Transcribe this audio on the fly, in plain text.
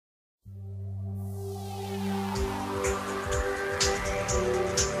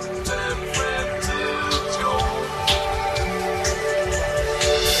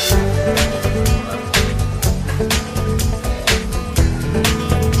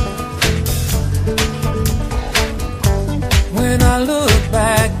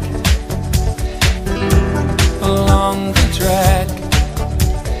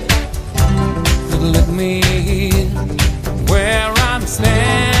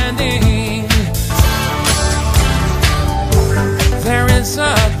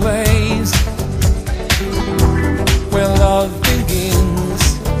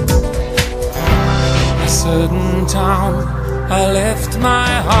town I left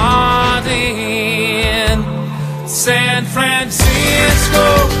my heart in. San Francisco,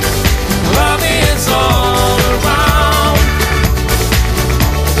 love is all around.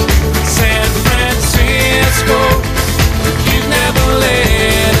 San Francisco, you never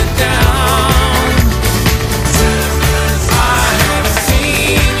let it down. I have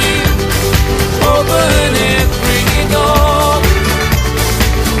seen you open every door.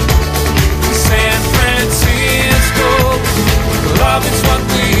 San Francisco, love is what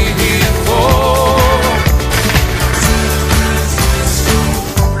we're here for.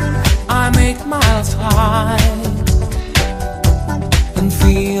 I make miles high and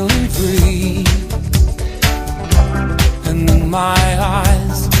feeling free, and in my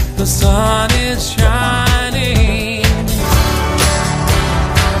eyes the sun is shining.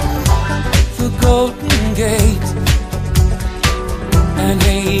 The Golden Gate and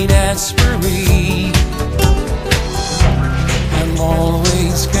Haight-Ashbury, I'm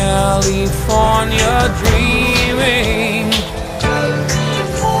always California dreaming.